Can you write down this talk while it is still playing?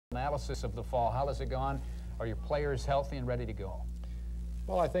analysis of the fall. How has it gone? Are your players healthy and ready to go?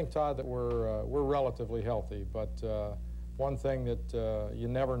 Well, I think, Todd, that we're relatively healthy, but one thing that you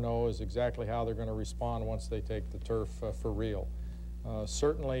never know is exactly how they're going to respond once they take the turf for real.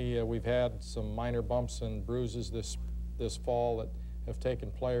 Certainly, we've had some minor bumps and bruises this fall that have taken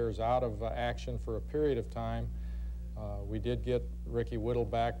players out of action for a period of time. We did get Ricky Whittle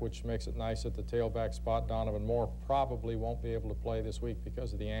back, which makes it nice at the tailback spot. Donovan Moore probably won't be able to play this week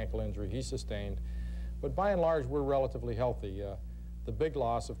because of the ankle injury he sustained. But by and large, we're relatively healthy. The big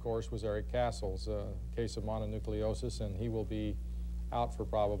loss, of course, was Eric Castle's case of mononucleosis, and he will be out for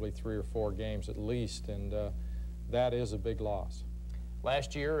probably 3 or 4 games at least, and that is a big loss.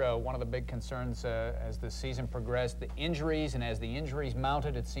 Last year, one of the big concerns as the season progressed, the injuries, and as the injuries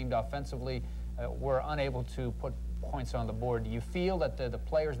mounted, it seemed offensively we're unable to put points on the board. Do you feel that the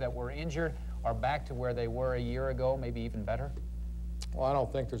players that were injured are back to where they were a year ago, maybe even better? Well, I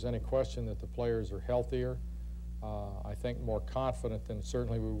don't think there's any question that the players are healthier. I think more confident than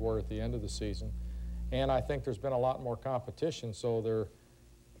certainly we were at the end of the season. And I think there's been a lot more competition, so their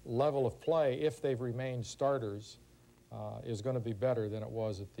level of play, if they've remained starters, is going to be better than it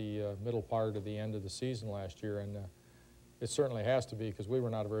was at the middle part of the end of the season last year. And it certainly has to be, because we were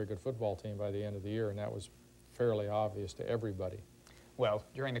not a very good football team by the end of the year, and that was fairly obvious to everybody. Well,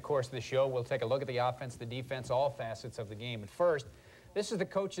 during the course of the show, we'll take a look at the offense, the defense, all facets of the game. But first, this is the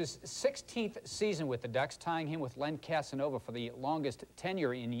coach's 16th season with the Ducks, tying him with Len Casanova for the longest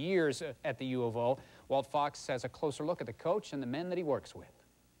tenure in years at the U of O. Walt Fox has a closer look at the coach and the men that he works with.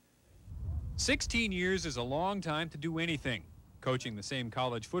 16 years is a long time to do anything. Coaching the same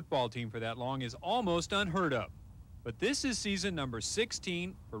college football team for that long is almost unheard of. But this is season number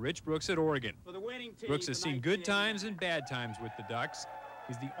 16 for Rich Brooks at Oregon. Brooks has seen good times and bad times with the Ducks.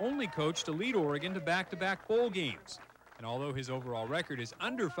 He's the only coach to lead Oregon to back-to-back bowl games. And although his overall record is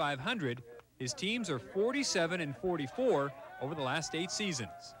under 500, his teams are 47 and 44 over the last 8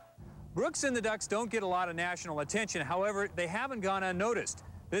 seasons. Brooks and the Ducks don't get a lot of national attention. However, they haven't gone unnoticed.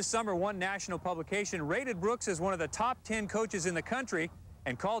 This summer, one national publication rated Brooks as one of the top 10 coaches in the country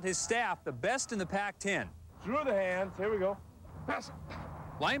and called his staff the best in the Pac-10. Through the hands. Here we go. Pass.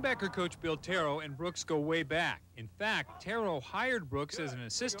 Linebacker coach Bill Taro and Brooks go way back. In fact, Taro hired Brooks as an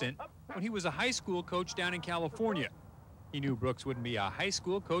assistant when he was a high school coach down in California. He knew Brooks wouldn't be a high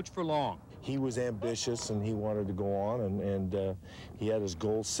school coach for long. He was ambitious and he wanted to go on, and he had his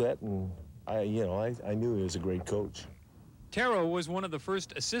goals set, and I knew he was a great coach. Taro was one of the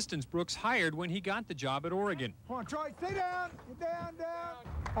first assistants Brooks hired when he got the job at Oregon. Come on, Troy, stay down. Get down, down.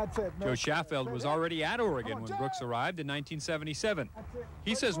 That's it. Joe Schaffeld was already at Oregon when Brooks arrived in 1977.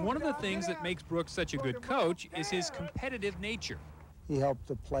 He says one of the things that makes Brooks such a good coach is his competitive nature. He helped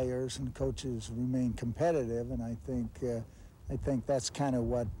the players and coaches remain competitive, and I think that's kind of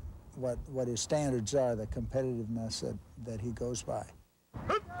what his standards are, the competitiveness that he goes by.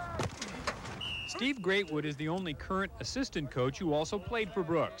 Steve Greatwood is the only current assistant coach who also played for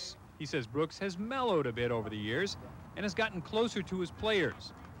Brooks. He says Brooks has mellowed a bit over the years and has gotten closer to his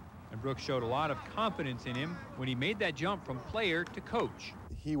players. And Brooks showed a lot of confidence in him when he made that jump from player to coach.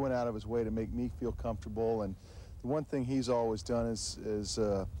 He went out of his way to make me feel comfortable, and the one thing he's always done is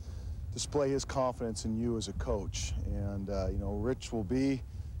display his confidence in you as a coach. And Rich he'll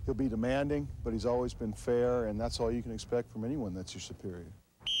be demanding, but he's always been fair, and that's all you can expect from anyone that's your superior.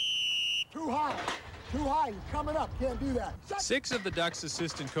 Too high. Too high. You're coming up. Can't do that. 6 of the Ducks'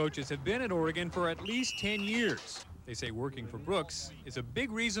 assistant coaches have been at Oregon for at least 10 years. They say working for Brooks is a big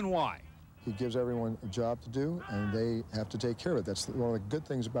reason why. He gives everyone a job to do, and they have to take care of it. That's one of the good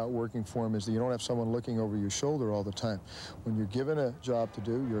things about working for him, is that you don't have someone looking over your shoulder all the time. When you're given a job to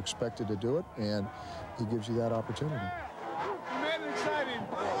do, you're expected to do it, and he gives you that opportunity. You made it exciting.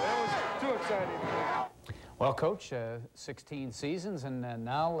 That was too exciting. Well, Coach, 16 seasons, and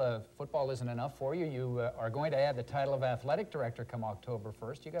now football isn't enough for you. You are going to add the title of athletic director come October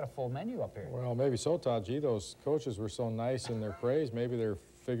 1st. You got a full menu up here. Well, maybe so, Todd. Gee, those coaches were so nice in their praise. Maybe they're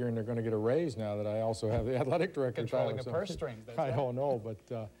figuring they're going to get a raise now that I also have the athletic director Controlling title. the purse strings. I don't know, but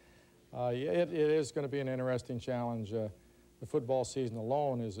it is going to be an interesting challenge. The football season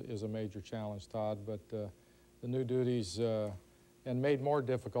alone is a major challenge, Todd, but the new duties, and made more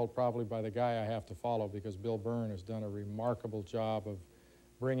difficult probably by the guy I have to follow, because Bill Byrne has done a remarkable job of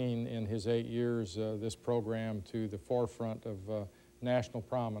bringing in his 8 years this program to the forefront of national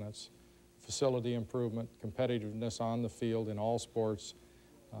prominence, facility improvement, competitiveness on the field in all sports.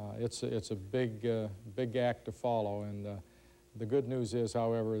 It's a big act to follow, and the good news is,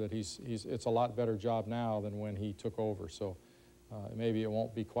 however, that it's a lot better job now than when he took over, so maybe it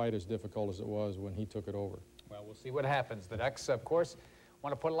won't be quite as difficult as it was when he took it over. Well, we'll see what happens. The Ducks, of course,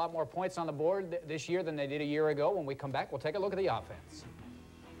 want to put a lot more points on the board this year than they did a year ago. When we come back, we'll take a look at the offense.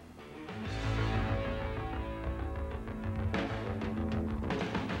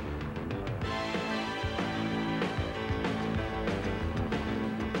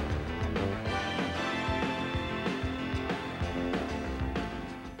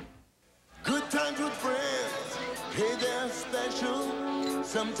 Good times with friends, hey, they're special.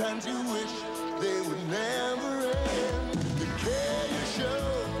 Sometimes you wish they would never end. The care you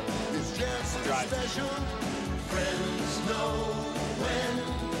show is just as special. Friends know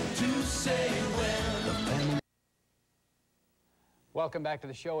when to say when. Welcome back to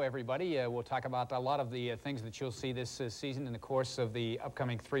the show, everybody. We'll talk about a lot of the things that you'll see this season in the course of the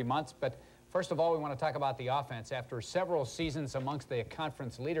upcoming 3 months. But first of all, we want to talk about the offense. After several seasons amongst the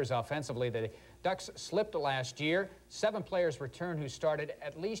conference leaders offensively, the Ducks slipped last year. 7 players returned who started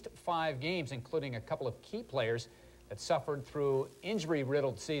at least 5 games, including a couple of key players that suffered through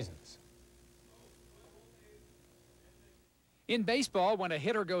injury-riddled seasons. In baseball, when a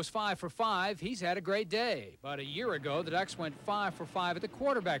hitter goes 5 for 5, he's had a great day. But a year ago, the Ducks went 5 for 5 at the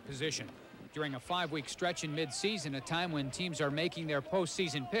quarterback position. During a 5-week stretch in midseason, a time when teams are making their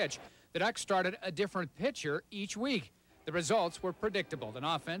postseason pitch, the Ducks started a different pitcher each week. The results were predictable, an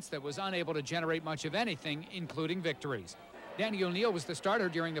offense that was unable to generate much of anything, including victories. Danny O'Neill was the starter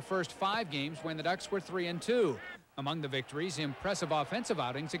during the first 5 games when the Ducks were 3-2. Among the victories, impressive offensive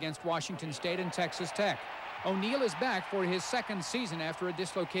outings against Washington State and Texas Tech. O'Neill is back for his 2nd season after a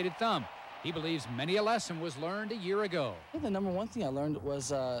dislocated thumb. He believes many a lesson was learned a year ago. I think the number one thing I learned was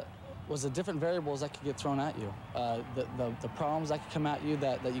the different variables that could get thrown at you. The problems that could come at you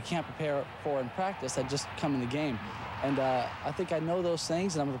that you can't prepare for in practice that just come in the game. And I think I know those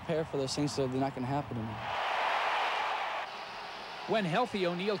things, and I'm prepared for those things so they're not going to happen to me. When healthy,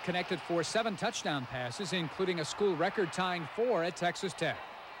 O'Neill connected for 7 touchdown passes, including a school record-tying 4 at Texas Tech.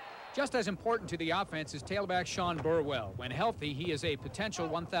 Just as important to the offense is tailback Sean Burwell. When healthy, he is a potential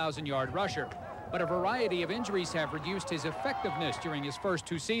 1,000-yard rusher. But a variety of injuries have reduced his effectiveness during his first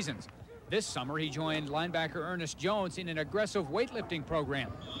 2 seasons. This summer, he joined linebacker Ernest Jones in an aggressive weightlifting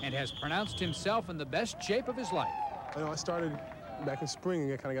program and has pronounced himself in the best shape of his life. I started back in spring,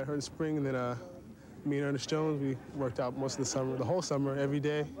 and I kind of got hurt in spring, and then me and Ernest Jones, we worked out most of the summer, the whole summer, every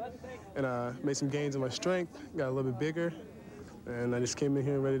day, and made some gains in my strength, got a little bit bigger, and I just came in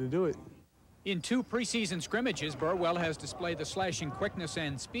here ready to do it. In 2 preseason scrimmages, Burwell has displayed the slashing quickness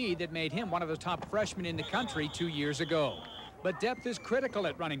and speed that made him one of the top freshmen in the country 2 years ago. But depth is critical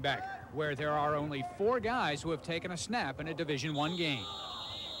at running back, where there are only 4 guys who have taken a snap in a Division I game.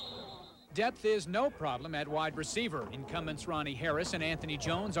 Depth is no problem at wide receiver. Incumbents Ronnie Harris and Anthony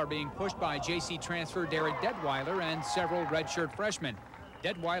Jones are being pushed by JC transfer Derek Detweiler and several redshirt freshmen.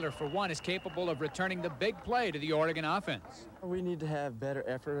 Detweiler, for one, is capable of returning the big play to the Oregon offense. We need to have better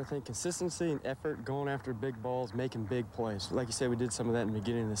effort. I think consistency and effort, going after big balls, making big plays. Like you said, we did some of that in the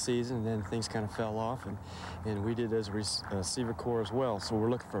beginning of the season, and then things kind of fell off, and we did as a receiver core as well. So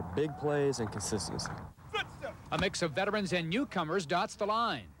we're looking for big plays and consistency. A mix of veterans and newcomers dots the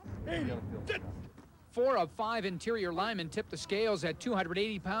line. 4 of 5 interior linemen tip the scales at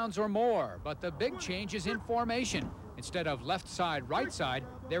 280 pounds or more, but the big change is in formation. Instead of left side, right side,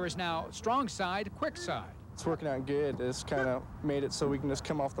 there is now strong side, quick side. It's working out good. It's kind of made it so we can just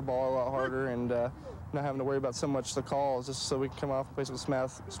come off the ball a lot harder and not having to worry about so much the calls, just so we can come off and play some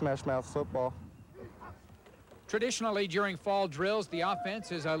smash mouth football. Traditionally, during fall drills, the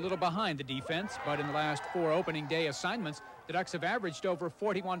offense is a little behind the defense, but in the last 4 opening day assignments, the Ducks have averaged over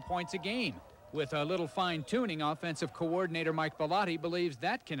 41 points a game. With a little fine-tuning, offensive coordinator Mike Bellotti believes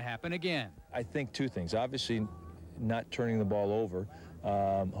that can happen again. I think 2 things. Obviously, not turning the ball over.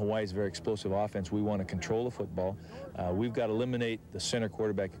 Hawaii's a very explosive offense. We want to control the football. We've got to eliminate the center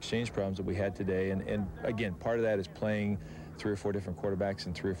quarterback exchange problems that we had today. And again, part of that is playing 3 or 4 different quarterbacks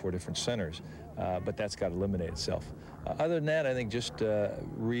and 3 or 4 different centers. But that's got to eliminate itself. Other than that, I think just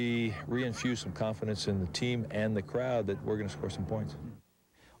reinfuse some confidence in the team and the crowd that we're going to score some points.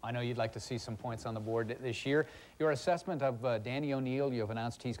 I know you'd like to see some points on the board this year. Your assessment of Danny O'Neill, you have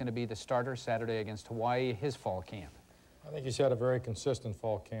announced he's going to be the starter Saturday against Hawaii, his fall camp. I think he's had a very consistent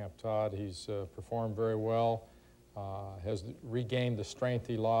fall camp, Todd. He's performed very well, has regained the strength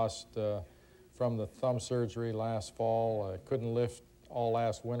he lost from the thumb surgery last fall. Couldn't lift all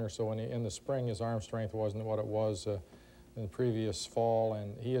last winter, so in the spring his arm strength wasn't what it was in the previous fall,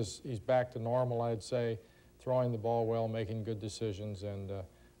 and he's back to normal, I'd say, throwing the ball well, making good decisions, and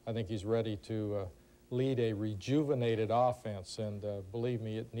I think he's ready to lead a rejuvenated offense, and believe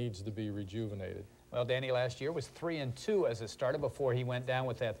me, it needs to be rejuvenated. Well, Danny last year was 3-2 as a starter before he went down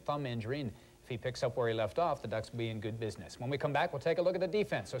with that thumb injury, and if he picks up where he left off, the Ducks will be in good business. When we come back, we'll take a look at the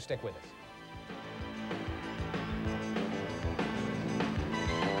defense, so stick with us.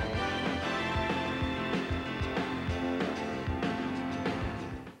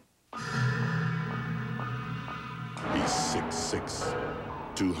 He's 6'6",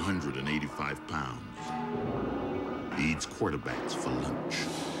 285 pounds. He eats quarterbacks for lunch.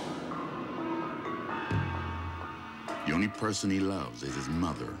 The only person he loves is his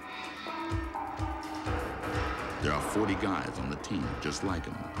mother. There are 40 guys on the team just like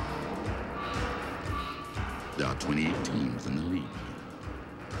him. There are 28 teams in the league.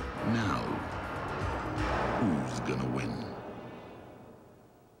 Now, who's gonna win?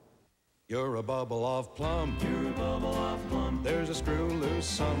 You're a bubble of plum. You're a bubble of plum. There's a screw loose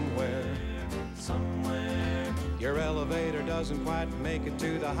somewhere. Somewhere. Your elevator doesn't quite make it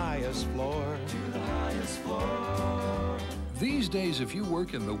to the highest floor. To the highest floor. These days, if you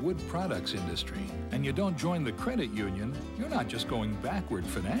work in the wood products industry and you don't join the credit union, you're not just going backward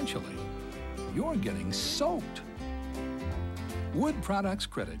financially. You're getting soaked. Wood Products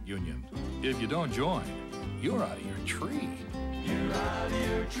Credit Union. If you don't join, you're out of your tree. You're out of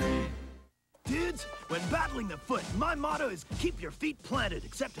your tree. Dudes, when battling the foot, my motto is keep your feet planted,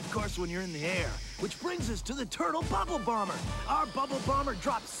 except of course when you're in the air. Which brings us to the Turtle Bubble Bomber. Our Bubble Bomber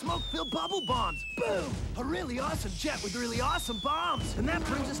drops smoke-filled bubble bombs. Boom! A really awesome jet with really awesome bombs. And that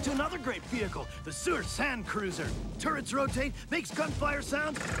brings us to another great vehicle, the Sewer Sand Cruiser. Turrets rotate, makes gunfire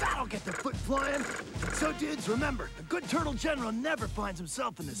sounds, that'll get the foot flying. So dudes, remember, a good turtle general never finds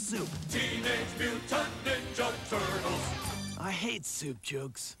himself in the soup. Teenage Mutant Ninja Turtles. I hate soup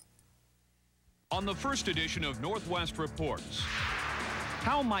jokes. On the first edition of Northwest Reports,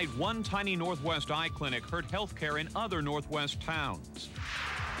 how might one tiny Northwest eye clinic hurt healthcare in other Northwest towns?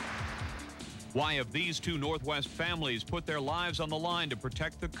 Why have these two Northwest families put their lives on the line to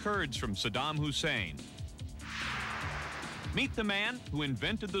protect the Kurds from Saddam Hussein? Meet the man who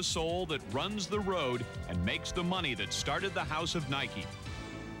invented the soul that runs the road and makes the money that started the house of Nike.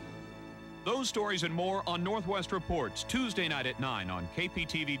 Those stories and more on Northwest Reports, Tuesday night at 9 on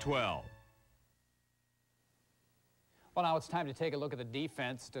KPTV 12. Well, now it's time to take a look at the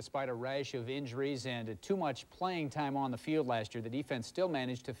defense. Despite a rash of injuries and too much playing time on the field last year, the defense still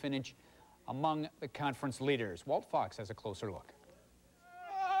managed to finish among the conference leaders. Walt Fox has a closer look.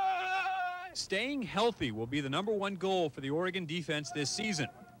 Staying healthy will be the #1 goal for the Oregon defense this season.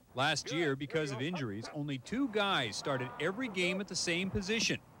 Last year, because of injuries, only 2 guys started every game at the same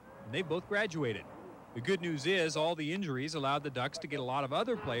position, and they both graduated. The good news is all the injuries allowed the Ducks to get a lot of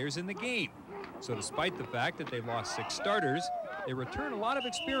other players in the game. So despite the fact that they've lost 6 starters, they return a lot of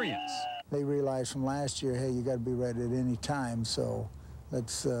experience. They realized from last year, hey, you got to be ready at any time. So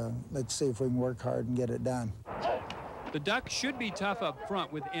let's see if we can work hard and get it done. The Ducks should be tough up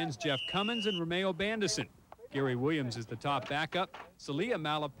front with ends Jeff Cummins and Romeo Bandison. Gary Williams is the top backup. Salia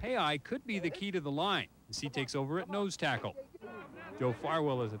Malapei could be the key to the line as he takes over at nose tackle. Joe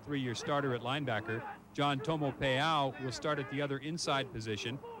Farwell is a 3-year starter at linebacker. John Tomopeau will start at the other inside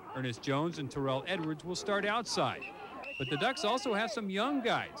position. Ernest Jones and Terrell Edwards will start outside. But the Ducks also have some young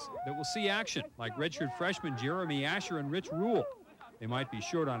guys that will see action, like redshirt freshmen Jeremy Asher and Rich Rule. They might be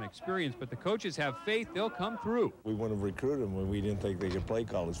short on experience, but the coaches have faith they'll come through. We wouldn't have recruited them when we didn't think they could play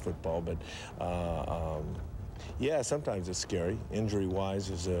college football, but yeah, sometimes it's scary, injury-wise,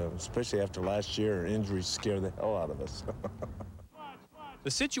 especially after last year. Injuries scare the hell out of us.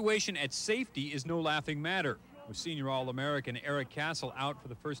 The situation at safety is no laughing matter, with senior All-American Eric Castle out for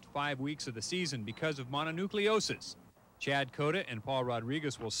the first 5 weeks of the season because of mononucleosis. Chad Cota and Paul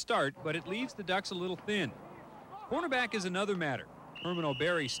Rodriguez will start, but it leaves the Ducks a little thin. Cornerback is another matter. Herman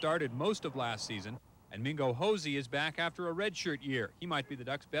O'Berry started most of last season, and Mingo Hosey is back after a redshirt year. He might be the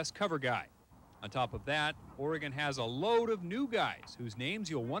Ducks' best cover guy. On top of that, Oregon has a load of new guys whose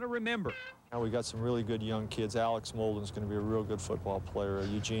names you'll want to remember. Now we got some really good young kids. Alex Molden's going to be a real good football player.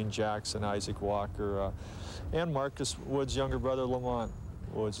 Eugene Jackson, Isaac Walker, and Marcus Wood's younger brother, Lamont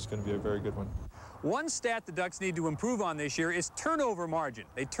Woods, is going to be a very good one. One stat the Ducks need to improve on this year is turnover margin.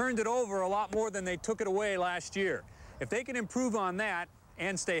 They turned it over a lot more than they took it away last year. If they can improve on that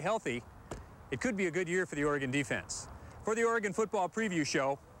and stay healthy, it could be a good year for the Oregon defense. For the Oregon Football Preview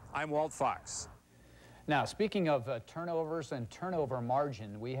Show, I'm Walt Fox. Now, speaking of turnovers and turnover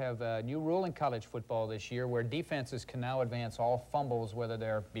margin, we have a new rule in college football this year where defenses can now advance all fumbles, whether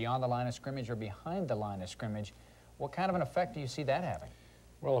they're beyond the line of scrimmage or behind the line of scrimmage. What kind of an effect do you see that having?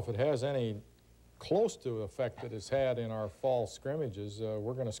 Well, if it has any close to the effect that it's had in our fall scrimmages,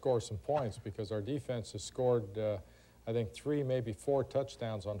 we're going to score some points because our defense has scored, I think, 3, maybe 4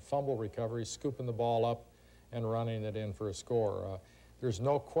 touchdowns on fumble recovery, scooping the ball up and running it in for a score. there's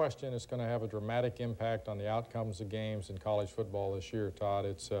no question it's going to have a dramatic impact on the outcomes of games in college football this year, Todd.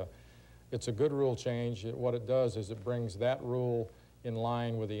 It's a good rule change. What it does is it brings that rule in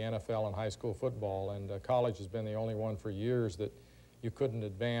line with the NFL and high school football, and college has been the only one for years that you couldn't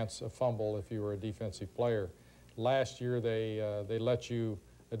advance a fumble if you were a defensive player. Last year they let you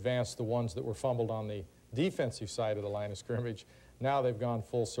advance the ones that were fumbled on the defensive side of the line of scrimmage. Now they've gone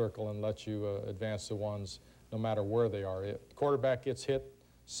full circle and let you advance the ones no matter where they are. Quarterback gets hit,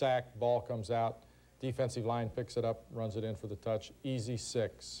 sacked, ball comes out, defensive line picks it up, runs it in for the touch, easy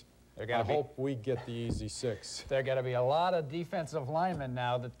 6. I hope we get the easy 6. There got to be a lot of defensive linemen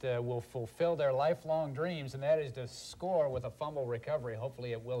now that will fulfill their lifelong dreams, and that is to score with a fumble recovery.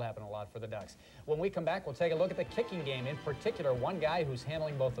 Hopefully it will happen a lot for the Ducks. When we come back, we'll take a look at the kicking game, in particular one guy who's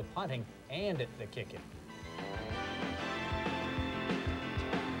handling both the punting and the kicking.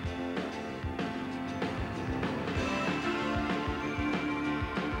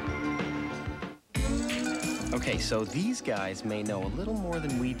 Okay, so these guys may know a little more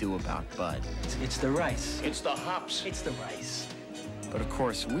than we do about Bud. It's the rice. It's the hops. It's the rice. But of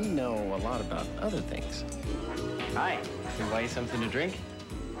course, we know a lot about other things. Hi, can I buy you something to drink?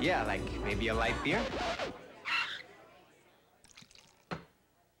 Yeah, like maybe a light beer?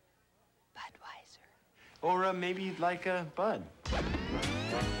 Budweiser. Or maybe you'd like a Bud.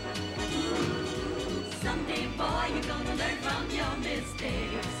 Someday, boy, you're gonna learn from your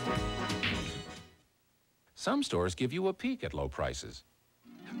mistakes. Some stores give you a peek at low prices.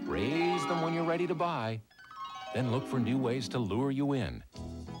 Raise them when you're ready to buy. Then look for new ways to lure you in.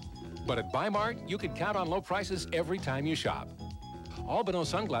 But at Bi-Mart, you can count on low prices every time you shop. Albino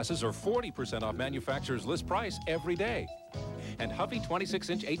sunglasses are 40% off manufacturer's list price every day. And Huffy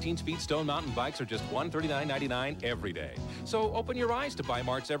 26-inch 18-speed Stone Mountain bikes are just $139.99 every day. So open your eyes to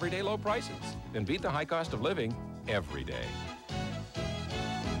Bi-Mart's everyday low prices and beat the high cost of living every day.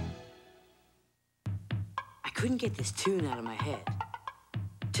 I couldn't get this tune out of my head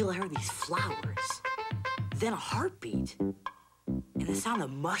till I heard these flowers, then a heartbeat, and the sound of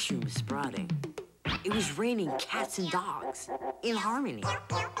mushrooms sprouting. It was raining cats and dogs in harmony.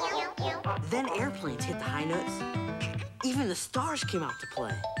 Then airplanes hit the high notes. Even the stars came out to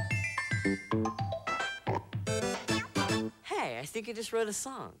play. Hey, I think I just wrote a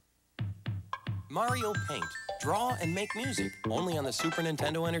song. Mario Paint. Draw and make music. Only on the Super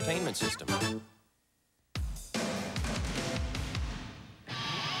Nintendo Entertainment System.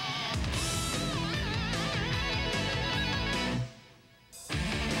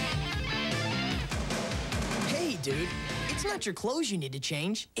 Dude, it's not your clothes you need to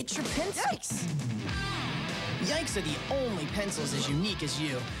change, it's your pencils. Yikes! Yikes are the only pencils as unique as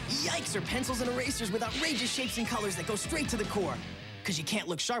you. Yikes are pencils and erasers with outrageous shapes and colors that go straight to the core. Because you can't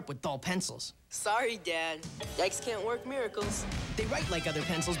look sharp with dull pencils. Sorry, Dad. Yikes can't work miracles. They write like other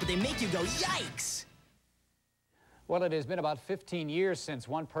pencils, but they make you go, yikes! Well, it has been about 15 years since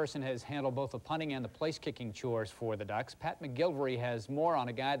one person has handled both the punting and the place-kicking chores for the Ducks. Pat McGilvery has more on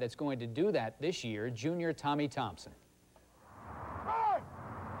a guy that's going to do that this year, junior Tommy Thompson.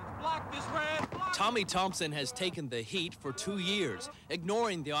 Tommy Thompson has taken the heat for 2 years,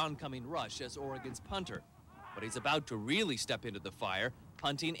 ignoring the oncoming rush as Oregon's punter. But he's about to really step into the fire,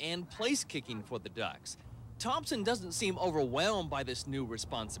 punting and place-kicking for the Ducks. Thompson doesn't seem overwhelmed by this new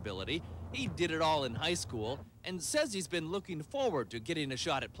responsibility. He did it all in high school and says he's been looking forward to getting a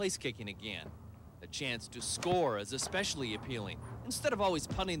shot at place kicking again. The chance to score is especially appealing, instead of always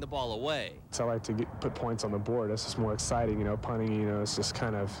punting the ball away. So I like to put points on the board. That's just more exciting, you know. Punting, you know, it's just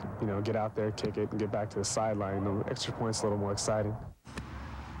kind of, you know, get out there, kick it, and get back to the sideline. The extra point's a little more exciting.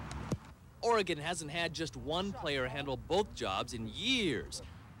 Oregon hasn't had just one player handle both jobs in years.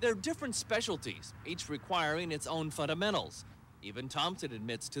 They're different specialties, each requiring its own fundamentals. Even Thompson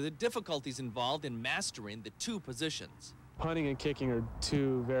admits to the difficulties involved in mastering the two positions. Punting and kicking are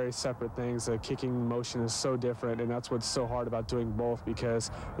two very separate things. The kicking motion is so different, and that's what's so hard about doing both,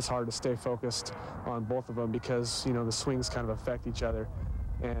 because it's hard to stay focused on both of them because, you know, the swings kind of affect each other.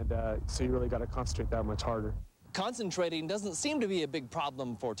 And so you really got to concentrate that much harder. Concentrating doesn't seem to be a big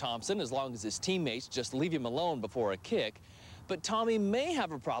problem for Thompson as long as his teammates just leave him alone before a kick. But Tommy may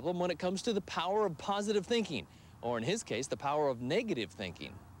have a problem when it comes to the power of positive thinking, or in his case, the power of negative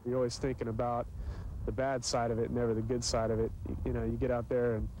thinking. You're always thinking about the bad side of it, never the good side of it. You know, you get out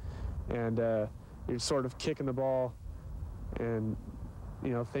there and you're sort of kicking the ball and, you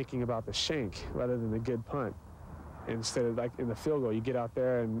know, thinking about the shank rather than the good punt. Instead of, like, in the field goal, you get out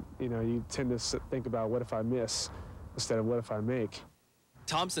there and, you know, you tend to think about what if I miss instead of what if I make.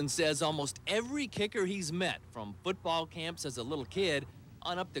 Thompson says almost every kicker he's met, from football camps as a little kid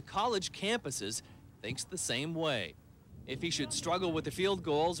on up to college campuses, thinks the same way. If he should struggle with the field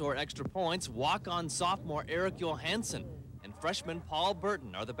goals or extra points, walk-on sophomore Eric Johansson and freshman Paul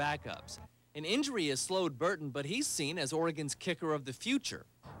Burton are the backups. An injury has slowed Burton, but he's seen as Oregon's kicker of the future.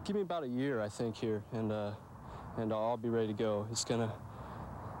 Give me about a year, I think, here, and I'll be ready to go. It's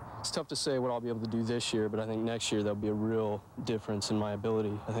tough to say what I'll be able to do this year, but I think next year there'll be a real difference in my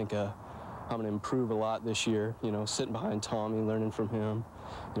ability. I think I'm going to improve a lot this year, you know, sitting behind Tommy, learning from him,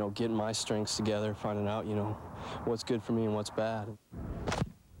 you know, getting my strengths together, finding out, you know, what's good for me and what's bad.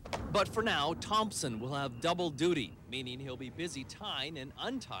 But for now, Thompson will have double duty, meaning he'll be busy tying and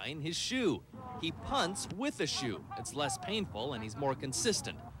untying his shoe. He punts with a shoe. It's less painful and he's more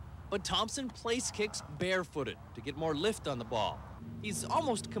consistent. But Thompson place kicks barefooted to get more lift on the ball. He's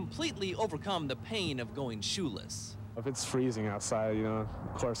almost completely overcome the pain of going shoeless. If it's freezing outside, you know,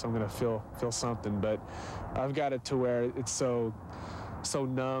 of course I'm gonna feel something, but I've got it to where it's so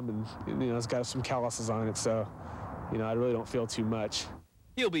numb, and you know, it's got some calluses on it, so you know, I really don't feel too much.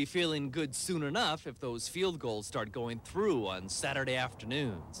 He'll be feeling good soon enough if those field goals start going through on Saturday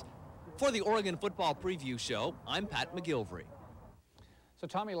afternoons. For the Oregon Football Preview Show, I'm Pat McGilvery. So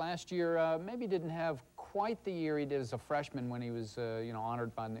Tommy, last year maybe didn't have quite the year he did as a freshman when he was, you know,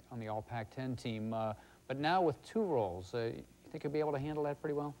 honored on the All Pac-10 team. But now with 2 roles, you think he'll be able to handle that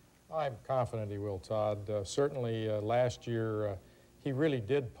pretty well? I'm confident he will, Todd. Certainly last year he really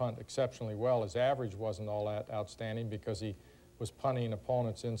did punt exceptionally well. His average wasn't all that outstanding because he was punting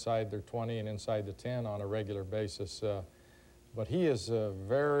opponents inside their 20 and inside the 10 on a regular basis. But he is a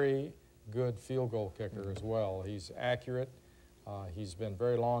very good field goal kicker as well. He's accurate. He's been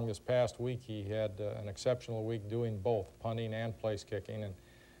very long this past week. He had an exceptional week doing both punting and place kicking. And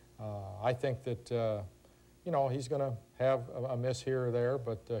I think that, you know, he's going to have a miss here or there,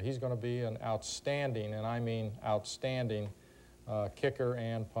 but he's going to be an outstanding, and I mean outstanding, kicker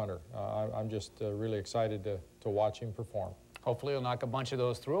and punter. I'm just really excited to watch him perform. Hopefully he'll knock a bunch of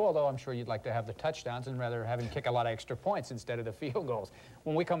those through, although I'm sure you'd like to have the touchdowns and rather have him kick a lot of extra points instead of the field goals.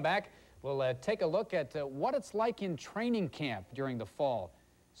 When we come back, we'll take a look at what it's like in training camp during the fall.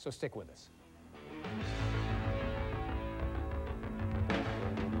 So stick with us.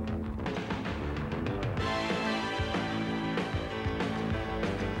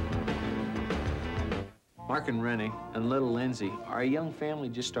 Mark and Rennie and little Lindsay are a young family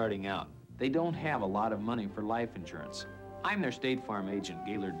just starting out. They don't have a lot of money for life insurance. I'm their State Farm agent,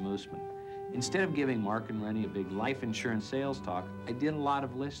 Gaylord Mooseman. Instead of giving Mark and Rennie a big life insurance sales talk, I did a lot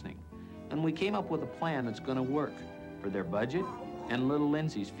of listening. And we came up with a plan that's going to work for their budget and little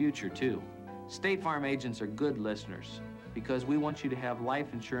Lindsay's future, too. State Farm agents are good listeners because we want you to have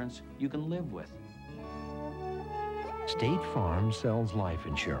life insurance you can live with. State Farm sells life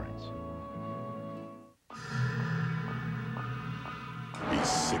insurance. He's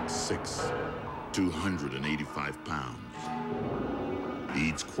 6'6", 285 pounds. He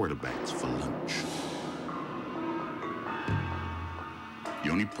eats quarterbacks for lunch. The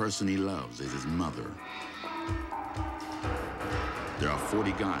only person he loves is his mother. There are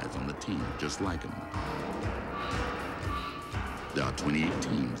 40 guys on the team just like him. There are 28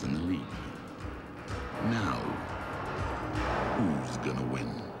 teams in the league. Now, who's gonna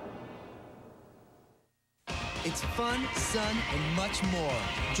win? It's fun, sun, and much more.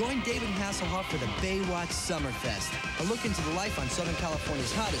 Join David Hasselhoff for the Baywatch Summerfest, a look into the life on Southern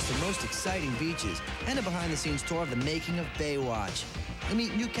California's hottest and most exciting beaches, and a behind-the-scenes tour of the making of Baywatch. You'll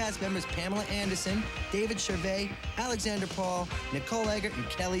meet new cast members Pamela Anderson, David Gervais, Alexander Paul, Nicole Eggert, and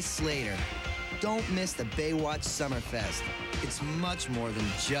Kelly Slater. Don't miss the Baywatch Summerfest. It's much more than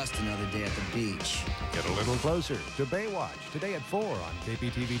just another day at the beach. Get a little closer to Baywatch today at 4 on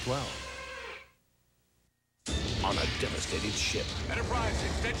KPTV 12. On a devastated ship, Enterprise,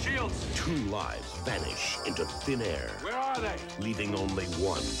 extend shields. 2 lives vanish into thin air. Where are they? Leaving only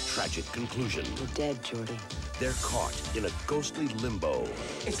one tragic conclusion. You're dead, Jordy. They're caught in a ghostly limbo.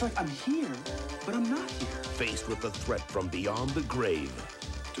 It's like I'm here, but I'm not here. Faced with the threat from beyond the grave.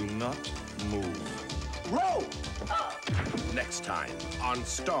 Do not move. Row! Next time on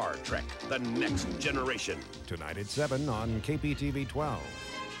Star Trek: The Next Generation. Tonight at 7 on KPTV 12.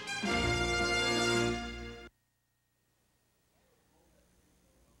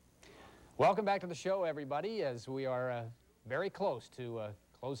 Welcome back to the show, everybody, as we are very close to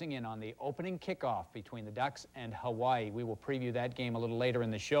closing in on the opening kickoff between the Ducks and Hawaii. We will preview that game a little later in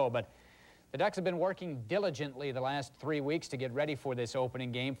the show, but the Ducks have been working diligently the last 3 weeks to get ready for this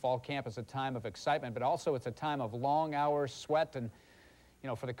opening game. Fall camp is a time of excitement, but also it's a time of long hours, sweat, and, you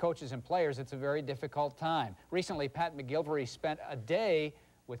know, for the coaches and players, it's a very difficult time. Recently, Pat McGilvery spent a day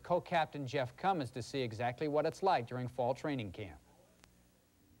with co-captain Jeff Cummins to see exactly what it's like during fall training camp.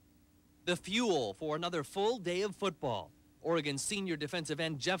 The fuel for another full day of football. Oregon senior defensive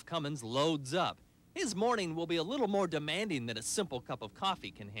end Jeff Cummins loads up. His morning will be a little more demanding than a simple cup of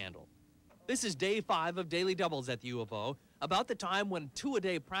coffee can handle. This is day 5 of daily doubles at the U of O, about the time when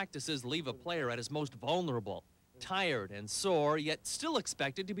 2-a-day practices leave a player at his most vulnerable, tired and sore, yet still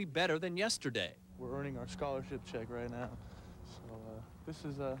expected to be better than yesterday. We're earning our scholarship check right now, so this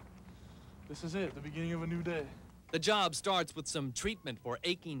is it, the beginning of a new day. The job starts with some treatment for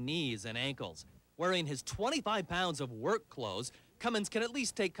aching knees and ankles. Wearing his 25 pounds of work clothes, Cummins can at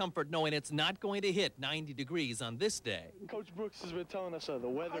least take comfort knowing it's not going to hit 90 degrees on this day. Coach Brooks has been telling us the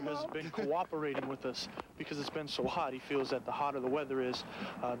weather has been cooperating with us because it's been so hot. He feels that the hotter the weather is,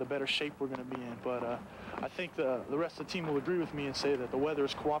 the better shape we're going to be in. But I think the rest of the team will agree with me and say that the weather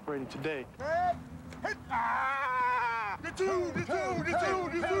is cooperating today. Let's go.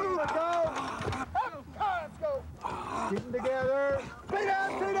 Keep them together. Stay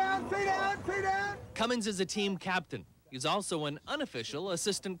down, stay down, stay down, stay down. Cummins is a team captain. He's also an unofficial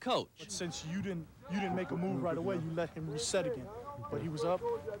assistant coach. But since you didn't make a move right away, you let him reset again. But he was up,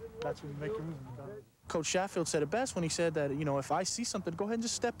 that's when you make your move. Coach Sheffield said it best when he said that, you know, if I see something, go ahead and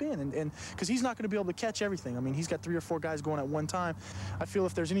just step in. And because he's not going to be able to catch everything. I mean, he's got 3 or 4 guys going at one time. I feel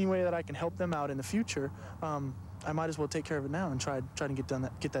if there's any way that I can help them out in the future, I might as well take care of it now and try to get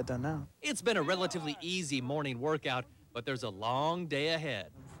that done now. It's been a relatively easy morning workout, but there's a long day ahead.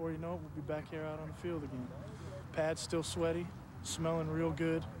 Before you know it, we'll be back here out on the field again. Pad's still sweaty, smelling real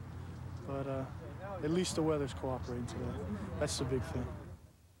good, but at least the weather's cooperating today. That's the big thing.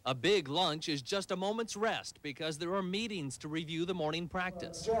 A big lunch is just a moment's rest because there are meetings to review the morning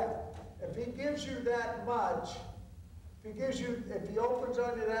practice. Jeff, if he gives you that much, if he opens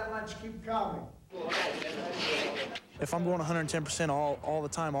on you that much, keep coming. If I'm going 110% all the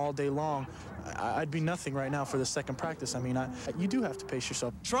time, all day long, I'd be nothing right now for the second practice. I mean, you do have to pace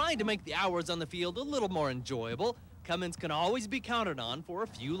yourself. Trying to make the hours on the field a little more enjoyable, Cummins can always be counted on for a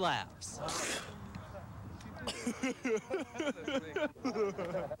few laughs.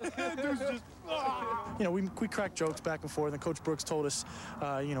 You know, we crack jokes back and forth, and Coach Brooks told us,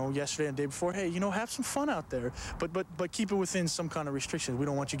 you know, yesterday and the day before, hey, you know, have some fun out there, but keep it within some kind of restrictions. We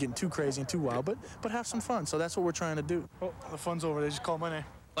don't want you getting too crazy and too wild, but have some fun. So that's what we're trying to do. Oh, the fun's over. They just called my name.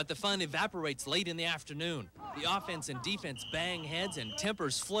 But the fun evaporates late in the afternoon. The offense and defense bang heads and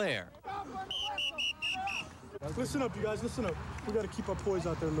tempers flare. Listen up, you guys, listen up. We got to keep our poise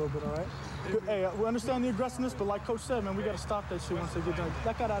out there a little bit, all right? Hey, we understand the aggressiveness, but like Coach said, man, we got to stop that shit once they get done.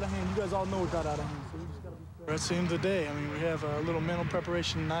 That got out of hand. You guys all know it got out of hand. So we just got to be fair. That's the end of the day. I mean, we have a little mental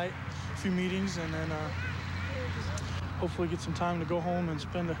preparation tonight, a few meetings, and then hopefully get some time to go home and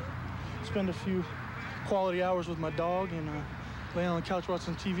spend a few quality hours with my dog and lay on the couch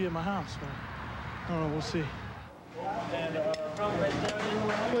watching TV at my house. So, I don't know, we'll see. And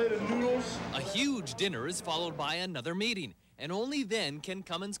plate of noodles. A huge dinner is followed by another meeting, and only then can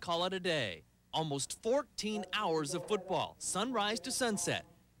Cummins call it a day. Almost 14 hours of football, sunrise to sunset,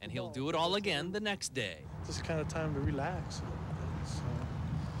 and he'll do it all again the next day. This is kind of time to relax. So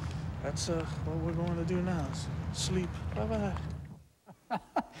that's what we're going to do now. Sleep. Bye-bye.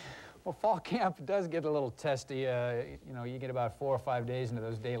 Well, fall camp does get a little testy. You know, you get about 4 or 5 days into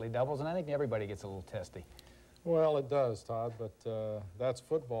those daily doubles, and I think everybody gets a little testy. Well, it does, Todd, but that's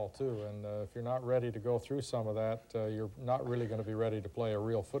football, too. And if you're not ready to go through some of that, you're not really going to be ready to play a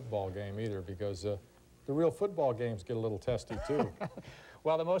real football game either, because the real football games get a little testy, too.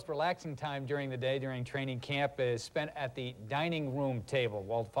 Well, the most relaxing time during the day, during training camp, is spent at the dining room table.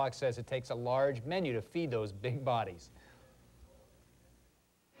 Walt Fox says it takes a large menu to feed those big bodies.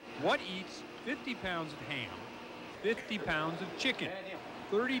 What eats 50 pounds of ham, 50 pounds of chicken,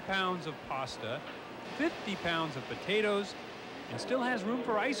 30 pounds of pasta, 50 pounds of potatoes, and still has room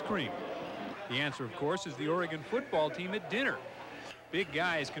for ice cream? The answer, of course, is the Oregon football team at dinner. Big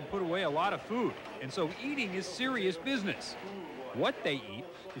guys can put away a lot of food, and so eating is serious business. What they eat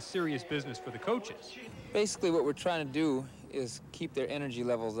is serious business for the coaches. Basically, what we're trying to do is keep their energy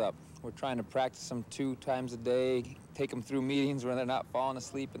levels up. We're trying to practice them 2 times a day, take them through meetings where they're not falling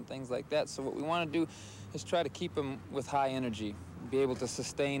asleep and things like that. So what we want to do is try to keep them with high energy, be able to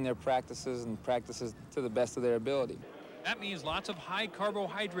sustain their practices and practices to the best of their ability. That means lots of high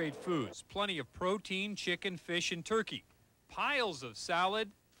carbohydrate foods, plenty of protein, chicken, fish, and turkey, piles of salad,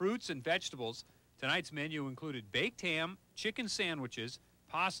 fruits, and vegetables. Tonight's menu included baked ham, chicken sandwiches,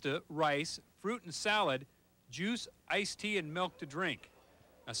 pasta, rice, fruit and salad, juice, iced tea, and milk to drink.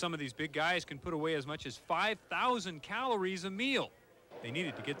 Now, some of these big guys can put away as much as 5,000 calories a meal. They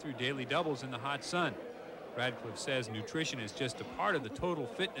needed to get through daily doubles in the hot sun. Radcliffe says nutrition is just a part of the total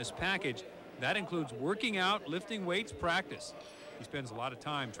fitness package. That includes working out, lifting weights, practice. He spends a lot of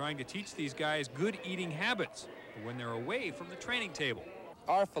time trying to teach these guys good eating habits for when they're away from the training table.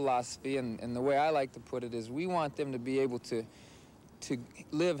 Our philosophy, and the way I like to put it, is we want them to be able to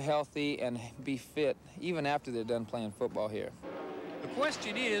live healthy and be fit even after they're done playing football here. The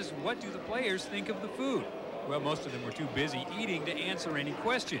question is, what do the players think of the food? Well, most of them were too busy eating to answer any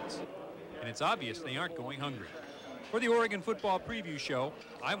questions. And it's obvious they aren't going hungry. For the Oregon Football Preview Show,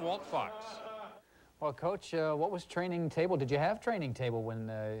 I'm Walt Fox. Well, Coach, what was training table? Did you have training table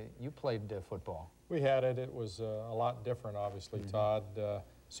when you played football? We had it. It was a lot different, obviously, Todd.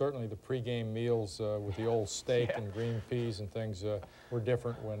 Certainly the pregame meals with the old steak and green peas and things were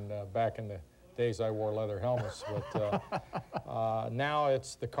different when back in the days I wore leather helmets. But now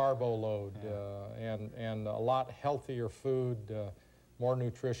it's the carbo load and a lot healthier food, more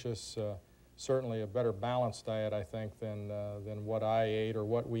nutritious. Certainly a better balanced diet, I think, than what I ate or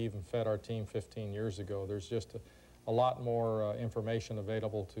what we even fed our team 15 years ago. There's just a lot more information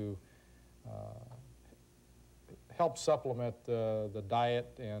available to help supplement the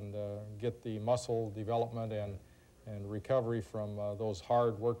diet and get the muscle development and recovery from those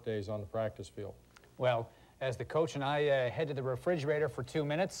hard work days on the practice field. Well, as the coach and I head to the refrigerator for 2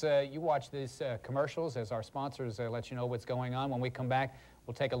 minutes, you watch these commercials as our sponsors let you know what's going on. When we come back,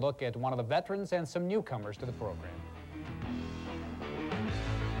 we'll take a look at one of the veterans and some newcomers to the program.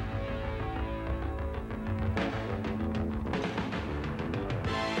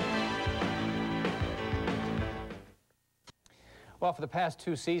 Well, for the past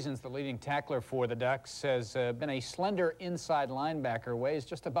 2 seasons, the leading tackler for the Ducks has been a slender inside linebacker, weighs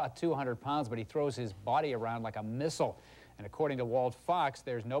just about 200 pounds, but he throws his body around like a missile. And according to Walt Fox,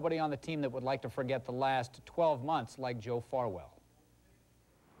 there's nobody on the team that would like to forget the last 12 months like Joe Farwell.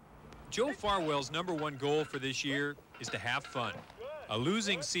 Joe Farwell's #1 goal for this year is to have fun. A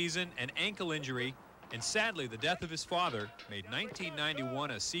losing season, an ankle injury, and sadly the death of his father made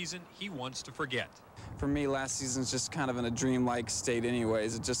 1991 a season he wants to forget. For me, last season's just kind of in a dreamlike state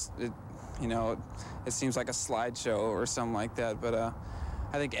anyways. It seems like a slideshow or something like that, but I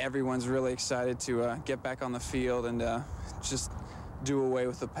think everyone's really excited to get back on the field and just do away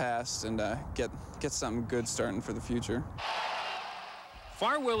with the past and get something good starting for the future.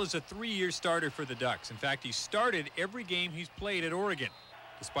 Farwell is a 3-year starter for the Ducks. In fact, he started every game he's played at Oregon.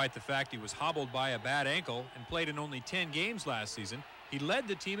 Despite the fact he was hobbled by a bad ankle and played in only 10 games last season, he led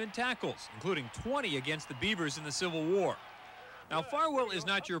the team in tackles, including 20 against the Beavers in the Civil War. Now, Farwell is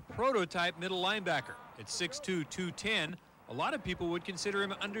not your prototype middle linebacker. At 6'2", 210, a lot of people would consider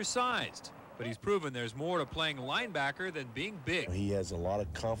him undersized. But he's proven there's more to playing linebacker than being big. He has a lot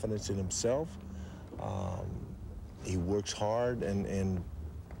of confidence in himself. He works hard and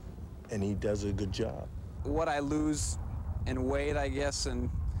he does a good job. What I lose in weight, I guess, and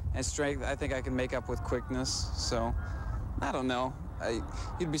strength, I think I can make up with quickness. So, I don't know.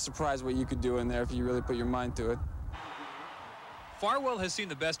 You'd be surprised what you could do in there if you really put your mind to it. Farwell has seen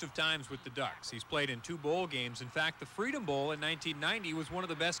the best of times with the Ducks. He's played in 2 bowl games. In fact, the Freedom Bowl in 1990 was one of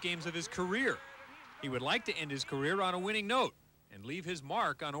the best games of his career. He would like to end his career on a winning note and leave his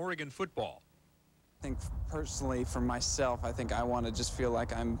mark on Oregon football. I think personally for myself, I think I want to just feel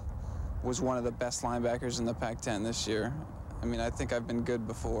like I was one of the best linebackers in the Pac-10 this year. I mean, I think I've been good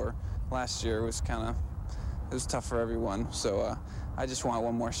before. Last year was it was tough for everyone. So I just want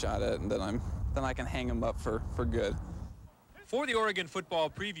one more shot at it, and then I can hang him up for good. For the Oregon Football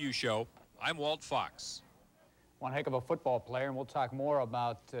Preview Show, I'm Walt Fox. One heck of a football player, and we'll talk more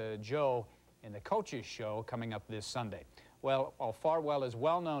about Joe in the Coaches Show coming up this Sunday. Well, while Farwell is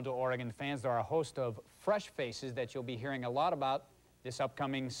well known to Oregon fans, there are a host of fresh faces that you'll be hearing a lot about this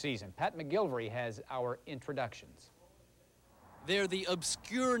upcoming season. Pat McGilvery has our introductions. They're the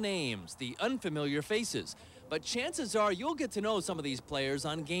obscure names, the unfamiliar faces. But chances are you'll get to know some of these players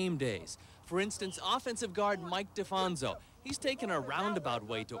on game days. For instance, offensive guard Mike DeFonso. He's taken a roundabout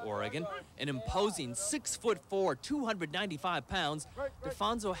way to Oregon. An imposing 6'4", 295 pounds,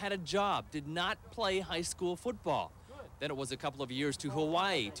 DeFonso had a job, did not play high school football. Then it was a couple of years to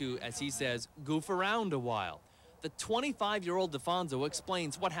Hawaii to, as he says, goof around a while. The 25-year-old DeFonso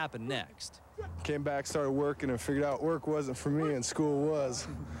explains what happened next. Came back, started working, and figured out work wasn't for me and school was.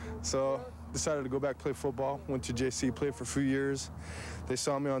 So decided to go back play football. Went to JC, played for a few years. They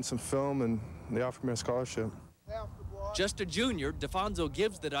saw me on some film, and they offered me a scholarship. Just a junior, DeFonso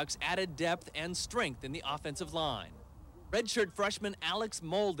gives the Ducks added depth and strength in the offensive line. Redshirt freshman Alex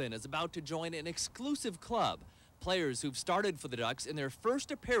Molden is about to join an exclusive club. Players who've started for the Ducks in their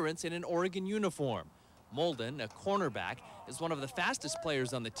first appearance in an Oregon uniform. Molden, a cornerback, is one of the fastest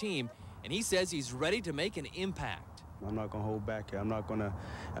players on the team, and he says he's ready to make an impact. I'm not going to hold back here. I'm not going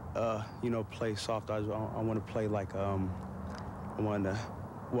to, play soft. I want to play like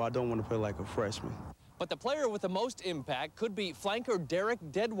I don't want to play like a freshman. But the player with the most impact could be flanker Derek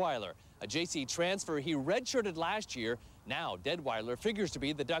Deadweiler, a JC transfer he redshirted last year. Now Deadweiler figures to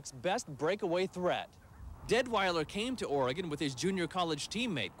be the Ducks' best breakaway threat. Deadweiler came to Oregon with his junior college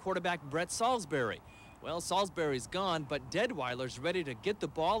teammate, quarterback Brett Salisbury. Well, Salisbury's gone, but Deadweiler's ready to get the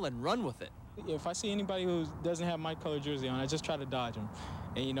ball and run with it. If I see anybody who doesn't have my color jersey on, I just try to dodge them.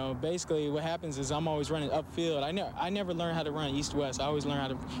 And, you know, basically what happens is I'm always running upfield. I never learned how to run east-west. I always learned how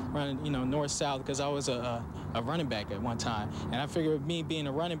to run, you know, north-south because I was a running back at one time. And I figured me being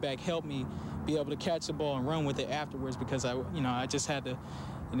a running back helped me be able to catch the ball and run with it afterwards because, I just had to,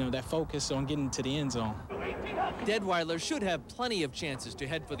 that focus on getting to the end zone. Deadweiler should have plenty of chances to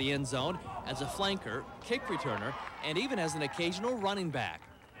head for the end zone as a flanker, kick returner, and even as an occasional running back.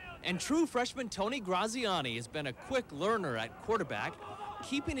 And true freshman Tony Graziani has been a quick learner at quarterback.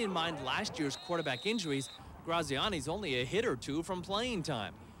 Keeping in mind last year's quarterback injuries, Graziani's only a hit or two from playing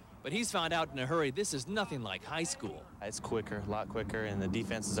time. But he's found out in a hurry this is nothing like high school. It's quicker, a lot quicker, and the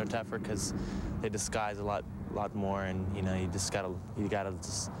defenses are tougher because they disguise a lot more, and you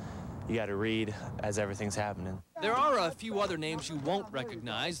gotta read as everything's happening. There are a few other names you won't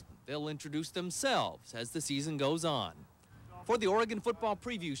recognize. They'll introduce themselves as the season goes on. For the Oregon Football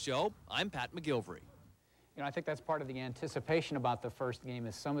Preview Show, I'm Pat McGilvery. I think that's part of the anticipation about the first game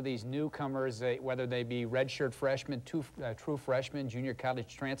is some of these newcomers, whether they be redshirt freshmen, true freshmen, junior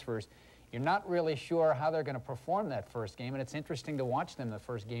college transfers, you're not really sure how they're going to perform that first game, and it's interesting to watch them the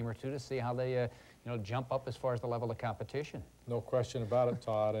first game or two to see how they jump up as far as the level of competition. No question about it,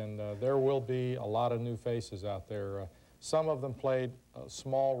 Todd, and there will be a lot of new faces out there. Some of them played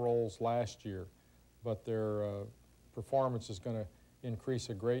small roles last year, but their performance is going to increase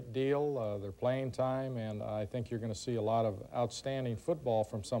a great deal, their playing time, and I think you're going to see a lot of outstanding football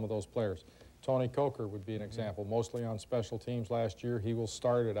from some of those players. Tony Coker would be an example, mostly on special teams last year. He will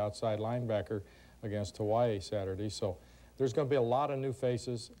start at outside linebacker against Hawaii Saturday. So there's going to be a lot of new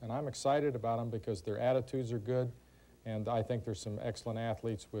faces, and I'm excited about them because their attitudes are good, and I think there's some excellent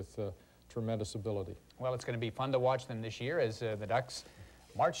athletes with tremendous ability. Well, it's going to be fun to watch them this year as the Ducks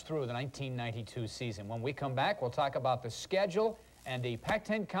march through the 1992 season. When we come back, we'll talk about the schedule and the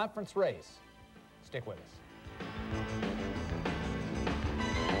Pac-10 Conference race. Stick with us.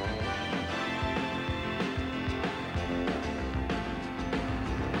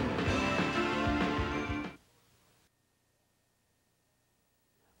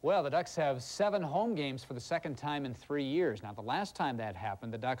 Well, the Ducks have 7 home games for the second time in 3 years. Now, the last time that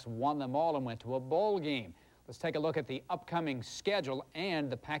happened, the Ducks won them all and went to a bowl game. Let's take a look at the upcoming schedule and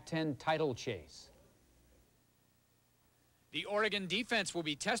the Pac-10 title chase. The Oregon defense will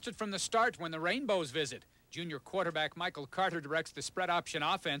be tested from the start when the Rainbows visit. Junior quarterback Michael Carter directs the spread option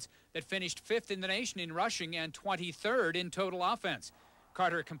offense that finished 5th in the nation in rushing and 23rd in total offense.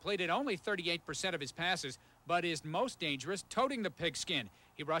 Carter completed only 38% of his passes, but is most dangerous toting the pigskin.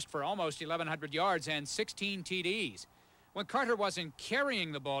 He rushed for almost 1,100 yards and 16 TDs. When Carter wasn't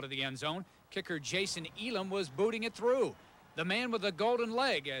carrying the ball to the end zone, kicker Jason Elam was booting it through. The man with the golden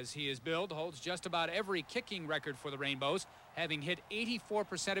leg, as he is billed, holds just about every kicking record for the Rainbows, having hit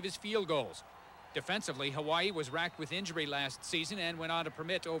 84% of his field goals. Defensively, Hawaii was racked with injury last season and went on to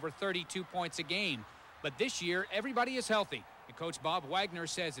permit over 32 points a game. But this year, everybody is healthy. And Coach Bob Wagner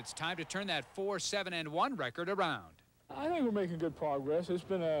says it's time to turn that 4-7-1 record around. I think we're making good progress. It's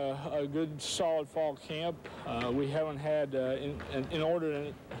been a good, solid fall camp. We haven't had an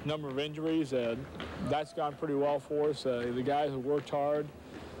inordinate number of injuries. That's gone pretty well for us. The guys have worked hard.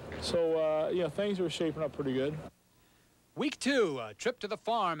 So, things are shaping up pretty good. Week 2, a trip to the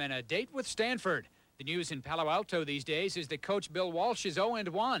farm and a date with Stanford. The news in Palo Alto these days is that Coach Bill Walsh is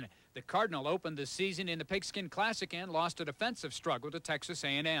 0-1. The Cardinal opened the season in the Pigskin Classic and lost a defensive struggle to Texas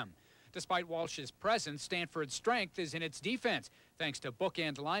A&M. Despite Walsh's presence, Stanford's strength is in its defense, thanks to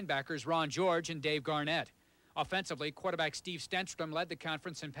bookend linebackers Ron George and Dave Garnett. Offensively, quarterback Steve Stenstrom led the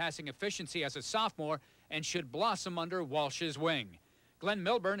conference in passing efficiency as a sophomore and should blossom under Walsh's wing. Glenn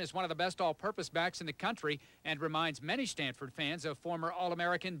Milburn is one of the best all-purpose backs in the country and reminds many Stanford fans of former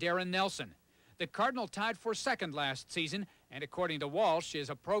All-American Darren Nelson. The Cardinal tied for second last season, and according to Walsh,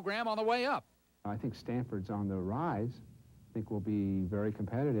 is a program on the way up. I think Stanford's on the rise. I think we'll be very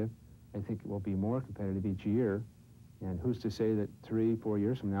competitive. I think it will be more competitive each year. And who's to say that 3-4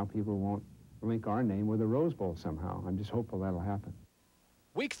 years from now people won't link our name with the Rose Bowl somehow? I'm just hopeful that'll happen.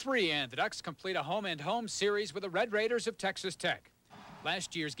 Week 3, and the Ducks complete a home-and-home series with the Red Raiders of Texas Tech.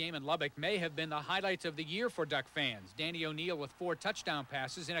 Last year's game in Lubbock may have been the highlights of the year for Duck fans. Danny O'Neal with 4 touchdown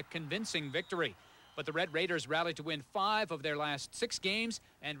passes in a convincing victory. But the Red Raiders rallied to win 5 of their last 6 games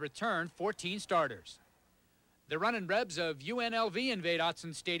and return 14 starters. The Runnin' Rebs of UNLV invade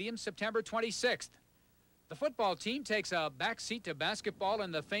Autzen Stadium September 26th. The football team takes a backseat to basketball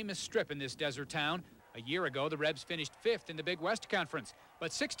in the famous Strip in this desert town. A year ago, the Rebs finished 5th in the Big West Conference,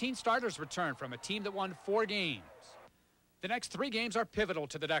 but 16 starters returned from a team that won 4 games. The next 3 games are pivotal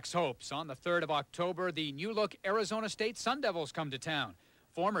to the Ducks' hopes. On the 3rd of October, the new-look Arizona State Sun Devils come to town.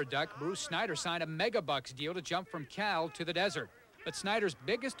 Former Duck Bruce Snyder signed a megabucks deal to jump from Cal to the desert. But Snyder's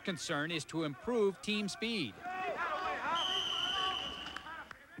biggest concern is to improve team speed.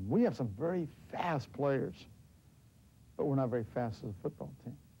 We have some very fast players, but we're not very fast as a football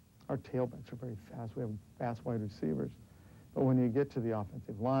team. Our tailbacks are very fast. We have fast wide receivers. But when you get to the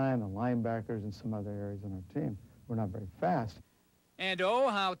offensive line, the linebackers, and some other areas in our team, we're not very fast. And oh,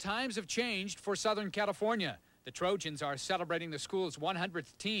 how times have changed for Southern California. The Trojans are celebrating the school's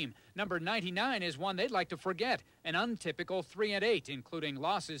 100th team. Number 99 is one they'd like to forget, an untypical 3-8, including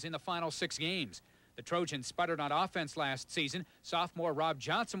losses in the final 6 games. The Trojans sputtered on offense last season. Sophomore Rob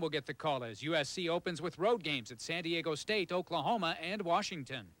Johnson will get the call as USC opens with road games at San Diego State, Oklahoma, and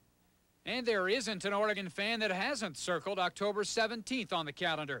Washington. And there isn't an Oregon fan that hasn't circled October 17th on the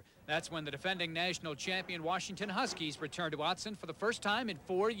calendar. That's when the defending national champion Washington Huskies return to Autzen for the first time in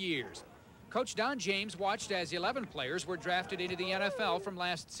 4 years. Coach Don James watched as 11 players were drafted into the NFL from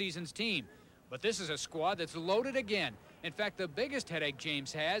last season's team. But this is a squad that's loaded again. In fact, the biggest headache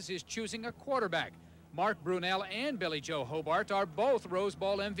James has is choosing a quarterback. Mark Brunell and Billy Joe Hobart are both Rose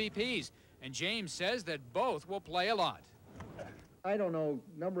Bowl MVPs, and James says that both will play a lot. I don't know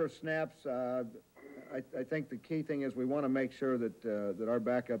number of snaps. I think the key thing is we want to make sure that that our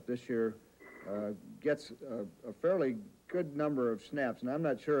backup this year gets a fairly good number of snaps, and I'm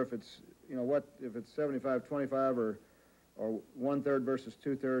not sure if it's if it's 75-25 or 1/3 versus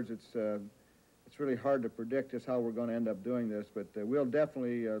 2/3. It's really hard to predict just how we're going to end up doing this, but we'll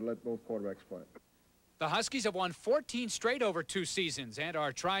definitely let both quarterbacks play. The Huskies have won 14 straight over 2 seasons and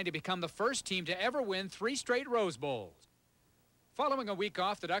are trying to become the first team to ever win 3 straight Rose Bowls. Following a week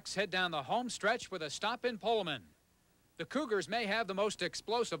off, the Ducks head down the home stretch with a stop in Pullman. The Cougars may have the most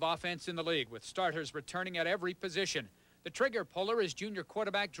explosive offense in the league, with starters returning at every position. The trigger puller is junior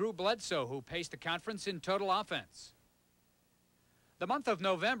quarterback Drew Bledsoe, who paced the conference in total offense. The month of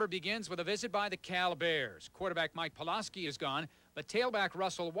November begins with a visit by the Cal Bears. Quarterback Mike Pulaski is gone, but tailback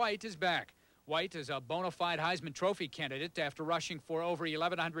Russell White is back. White is a bona fide Heisman Trophy candidate after rushing for over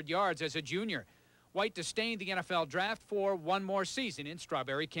 1,100 yards as a junior. White disdained the NFL draft for one more season in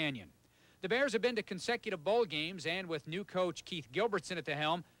Strawberry Canyon. The Bears have been to consecutive bowl games, and with new coach Keith Gilbertson at the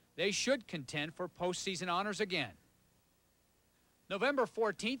helm, they should contend for postseason honors again. November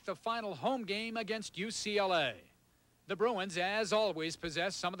 14th, the final home game against UCLA. The Bruins, as always,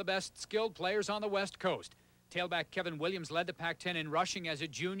 possess some of the best skilled players on the West Coast. Tailback Kevin Williams led the Pac-10 in rushing as a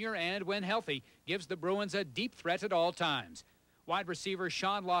junior and, when healthy, gives the Bruins a deep threat at all times. Wide receiver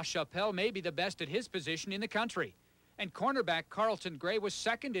Sean LaChapelle may be the best at his position in the country. And cornerback Carlton Gray was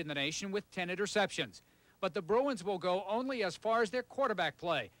second in the nation with 10 interceptions. But the Bruins will go only as far as their quarterback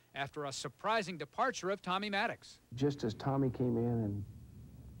play after a surprising departure of Tommy Maddox. Just as Tommy came in and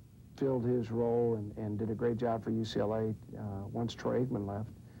filled his role and did a great job for UCLA once Troy Aikman left,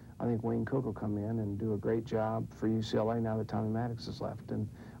 I think Wayne Cook will come in and do a great job for UCLA now that Tommy Maddox has left, and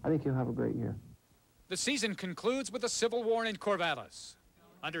I think he'll have a great year. The season concludes with a civil war in Corvallis.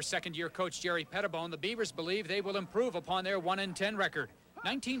 Under second-year coach Jerry Pettibone, the Beavers believe they will improve upon their 1-10 record.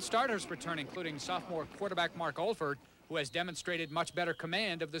 19 starters return, including sophomore quarterback Mark Olford, who has demonstrated much better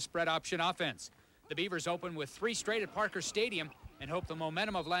command of the spread option offense. The Beavers open with 3 straight at Parker Stadium and hope the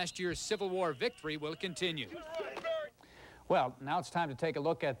momentum of last year's Civil War victory will continue. Well, now it's time to take a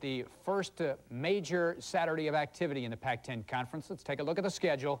look at the first major Saturday of activity in the Pac-10 Conference. Let's take a look at the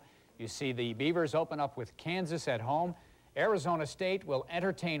schedule. You see the Beavers open up with Kansas at home. Arizona State will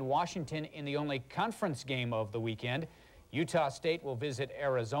entertain Washington in the only conference game of the weekend. Utah State will visit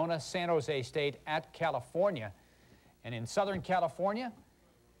Arizona, San Jose State at California. And in Southern California,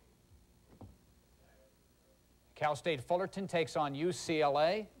 Cal State Fullerton takes on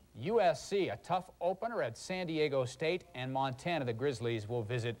UCLA. USC, a tough opener at San Diego State, and Montana, the Grizzlies, will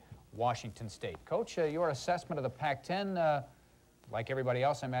visit Washington State. Coach, your assessment of the Pac-10, like everybody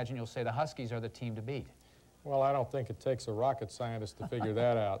else, I imagine you'll say the Huskies are the team to beat. Well, I don't think it takes a rocket scientist to figure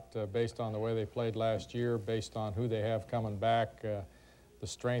that out, based on the way they played last year, based on who they have coming back, the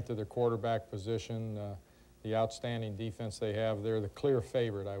strength of their quarterback position, the outstanding defense they have. They're the clear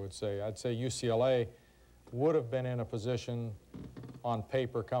favorite, I would say. I'd say UCLA would have been in a position on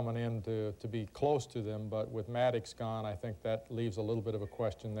paper coming in to be close to them, but with Maddox gone, I think that leaves a little bit of a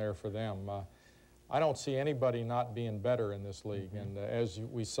question there for them. I don't see anybody not being better in this league, and as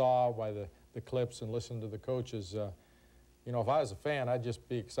we saw by the the clips and listen to the coaches. You know, if I was a fan, I'd just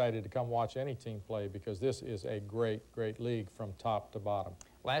be excited to come watch any team play because this is a great, great league from top to bottom.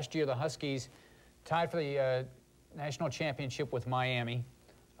 Last year, the Huskies tied for the national championship with Miami.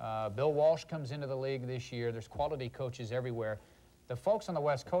 Bill Walsh comes into the league this year. There's quality coaches everywhere. The folks on the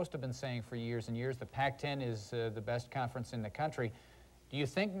West Coast have been saying for years and years the Pac-10 is the best conference in the country. Do you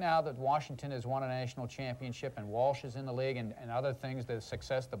think now that Washington has won a national championship and Walsh is in the league and other things, the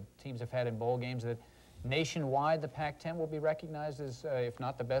success the teams have had in bowl games, that nationwide the Pac-10 will be recognized as, if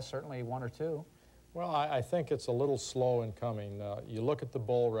not the best, certainly one or two? Well, I think it's a little slow in coming. You look at the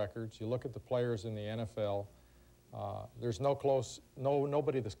bowl records, you look at the players in the NFL, there's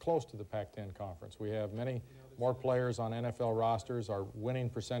nobody that's close to the Pac-10 conference. We have many more players on NFL rosters. Our winning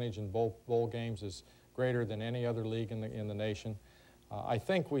percentage in bowl games is greater than any other league in the nation. I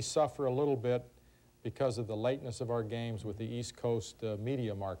think we suffer a little bit because of the lateness of our games with the East Coast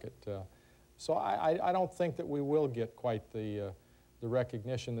media market. So I don't think that we will get quite the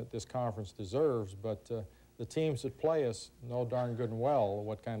recognition that this conference deserves, but the teams that play us know darn good and well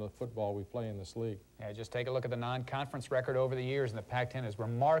what kind of football we play in this league. Yeah, just take a look at the non-conference record over the years, and the Pac-10 is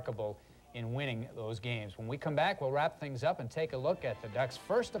remarkable in winning those games. When we come back, we'll wrap things up and take a look at the Ducks'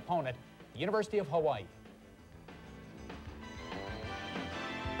 first opponent, the University of Hawaii.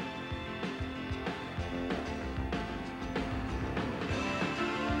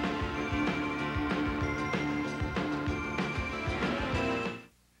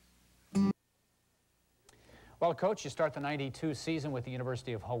 Well, Coach, you start the '92 season with the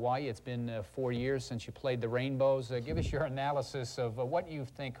University of Hawaii. It's been 4 years since you played the Rainbows. Give us your analysis of what you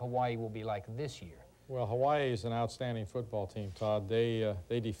think Hawaii will be like this year. Well, Hawaii is an outstanding football team, Todd. They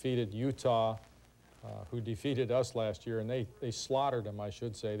defeated Utah, who defeated us last year, and they slaughtered them, I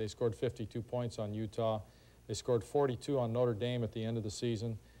should say. They scored 52 points on Utah. They scored 42 on Notre Dame at the end of the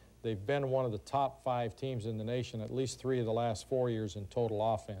season. They've been one of the top 5 teams in the nation at least 3 of the last 4 years in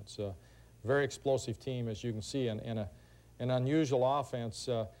total offense. Very explosive team, as you can see, and an unusual offense.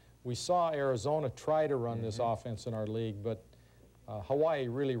 We saw Arizona try to run this offense in our league, but Hawaii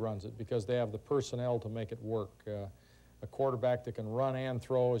really runs it because they have the personnel to make it work. A quarterback that can run and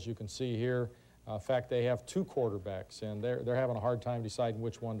throw, as you can see here. In fact, they have 2 quarterbacks, and they're having a hard time deciding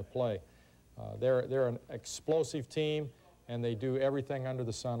which one to play. They're an explosive team, and they do everything under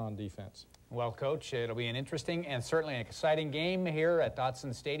the sun on defense. Well, Coach, it'll be an interesting and certainly an exciting game here at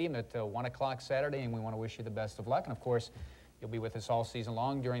Autzen Stadium at 1 o'clock Saturday, and we want to wish you the best of luck. And, of course, you'll be with us all season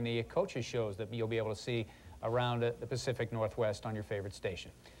long during the coaches' shows that you'll be able to see around the Pacific Northwest on your favorite station.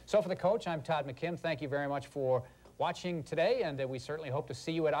 So for the coach, I'm Todd McKim. Thank you very much for watching today, and we certainly hope to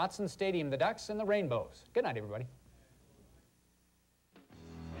see you at Autzen Stadium, the Ducks and the Rainbows. Good night, everybody.